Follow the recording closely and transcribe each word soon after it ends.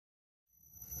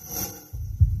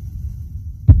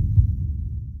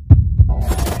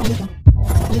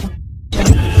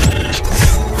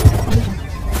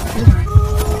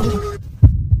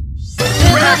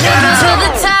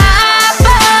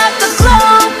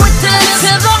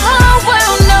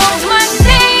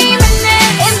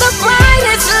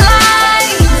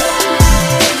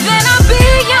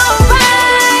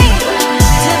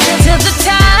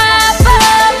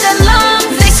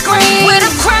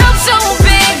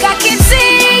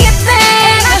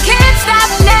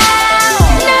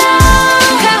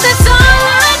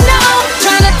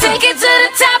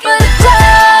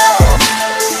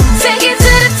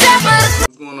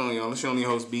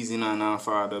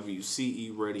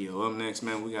WCE Radio. Up next,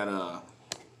 man, we got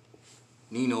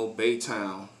Nino,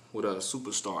 Baytown with a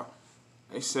Superstar.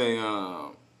 They say, you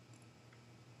know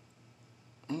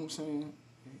what I'm saying?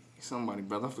 Somebody,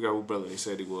 brother. I forgot what brother they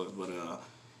said he was, but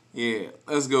yeah,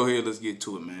 let's go here. Let's get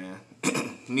to it, man.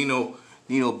 Nino,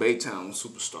 Baytown,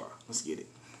 Superstar. Let's get it.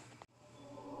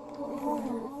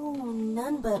 Oh,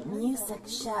 none but music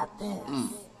shot this.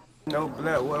 No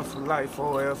black wealth for life,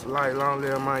 4L for life, long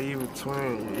live my evil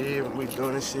twin. Yeah, we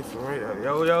doing this shit for real.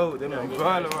 Yo, they my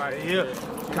brother right here.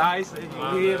 Kaiser,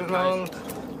 you hear me?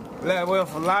 Black wealth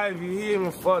for life, you hear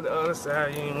me? For the other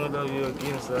side, you ain't want to you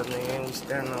against us, nigga. And we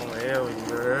standing on wherever, you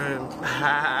heard me?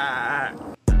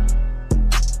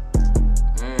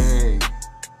 Hey,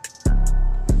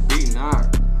 beat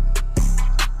knock.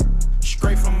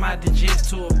 Straight from my digits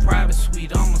to a private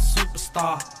suite, I'm a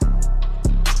superstar.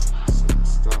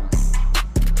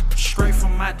 Straight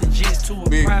from my digits to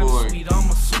a private suite, I'm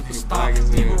a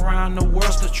superstar. People around the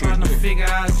world still trying to figure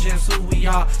out just who we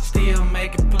are. Still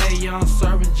making play, young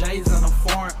serving J's in a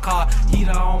foreign car.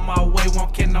 Heater on my way,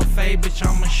 won't get no fade, bitch,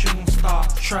 I'm a shooting star.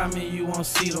 Try me, you won't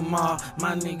see them all.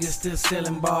 My niggas still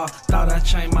selling bar. Thought I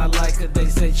changed my life, cause they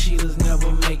say cheaters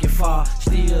never make it far.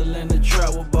 Still in the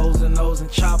trap with bows and O's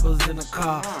and choppers in the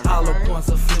car. Hollow points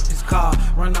to flip his car.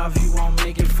 Run off, you won't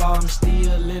make it far. I'm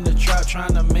still in the trap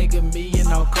trying to make a million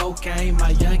on cocaine.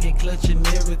 My youngin' clutching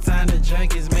every time the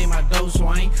junkies make my dough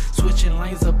swing. Switching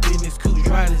lanes up in this coupe,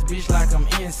 drive this bitch like I'm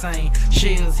insane.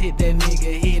 Shells hit that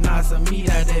nigga head, knock some meat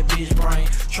out that bitch brain.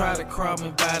 Try to crop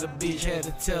me by the bitch, had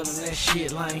to tell him that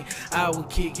shit lame. I was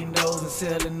kicking those and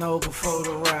selling those before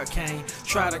the rock came.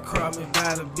 Try to crop me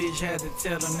by the bitch, had to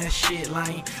tell him that shit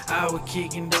lame. I was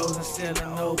kicking those and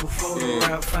selling those before the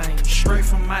rock fame. Straight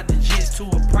from my digits to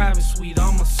a private suite,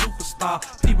 I'm a superstar.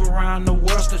 People around the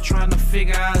world still trying to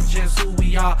figure out just who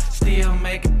we are. Still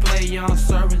making play, young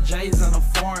serving J's in a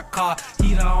foreign car.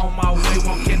 Heater on my way,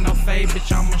 won't get no fade,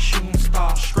 bitch, I'm a shooting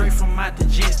star. Straight from my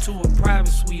digits to a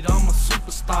private suite, I'm a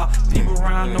superstar. People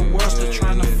around the world still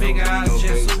trying to figure out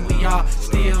just who we are.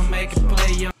 Still making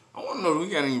play, young. I want to know if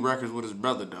we got any records with his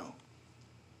brother, though.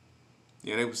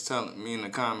 Yeah, they was telling me in the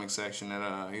comment section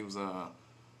that he was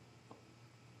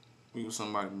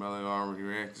somebody's brother I already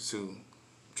reacted to. I'm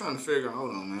trying to figure out,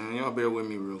 hold on, man. Y'all bear with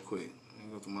me real quick. Let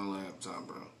me go through my laptop,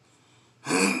 bro.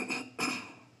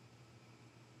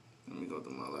 Let me go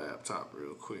through my laptop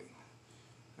real quick.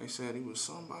 They said he was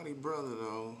somebody's brother,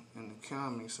 though, in the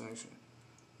comment section.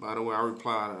 By the way, I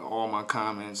reply to all my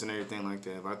comments and everything like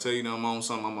that. If I tell you that I'm on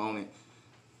something, I'm on it.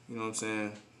 You know what I'm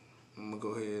saying? I'm going to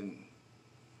go ahead and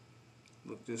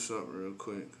look this up real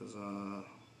quick, because,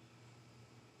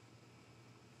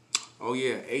 oh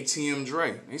yeah, ATM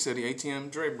Dre. They said the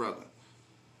ATM Dre brother.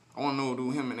 I want to know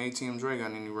do him and ATM Dre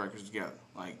got any records together.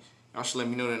 Like, y'all should let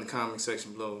me know that in the comment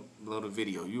section below the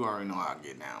video. You already know how I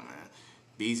get down, man.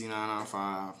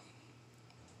 BZ995,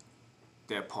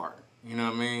 that part. You know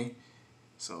what I mean?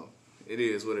 So, it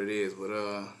is what it is. But,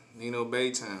 Nino,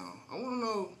 Baytown, I want to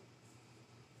know,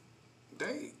 I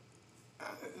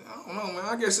don't know, man.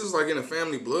 I guess it's like in the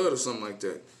family blood or something like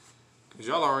that. Cause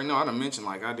y'all already know, I done mentioned,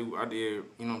 like, I did, you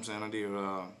know what I'm saying, I did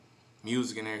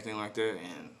music and everything like that,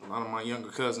 and a lot of my younger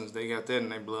cousins, they got that in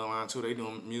their bloodline too, they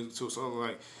doing music too, so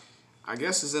like, I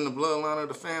guess it's in the bloodline of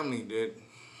the family that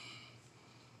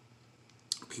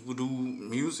people do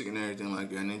music and everything like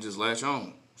that, and they just latch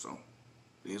on, so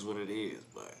it is what it is.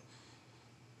 But,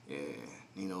 yeah,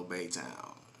 Nino,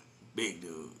 Baytown, big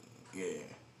dude, yeah,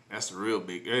 that's the real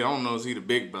big, I don't know, is he the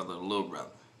big brother or the little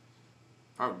brother?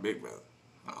 Probably big brother,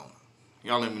 I don't know.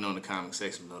 Y'all let me know in the comment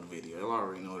section below the video. Y'all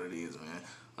already know what it is, man.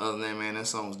 Other than that, man, that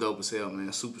song's dope as hell, man.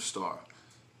 Superstar.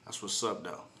 That's what's up,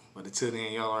 though. But until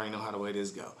then, y'all already know how the way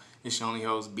this go. It's your only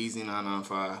host,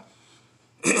 BZ995.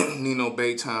 Nino,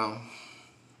 Baytown,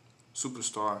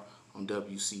 Superstar on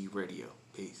WC Radio.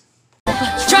 Peace.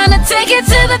 Trying to take it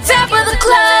to the top of the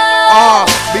club.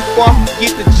 Before I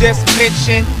forget to just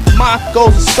mention, my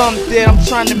goals are something that I'm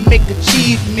trying to make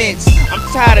achievements. I'm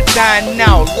tired of dying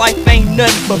out, life ain't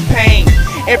nothing but pain.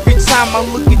 Every time I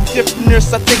look at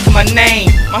differentness, I think of my name.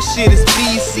 My shit is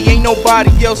BC, ain't nobody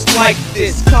else like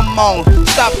this. Come on,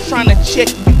 stop trying to check,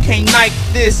 you can't like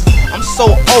this. I'm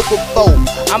so overflow,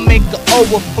 I make an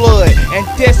overflood. And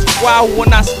that's why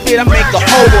when I spit, I make an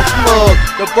overflow.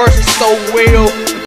 The verse is so real.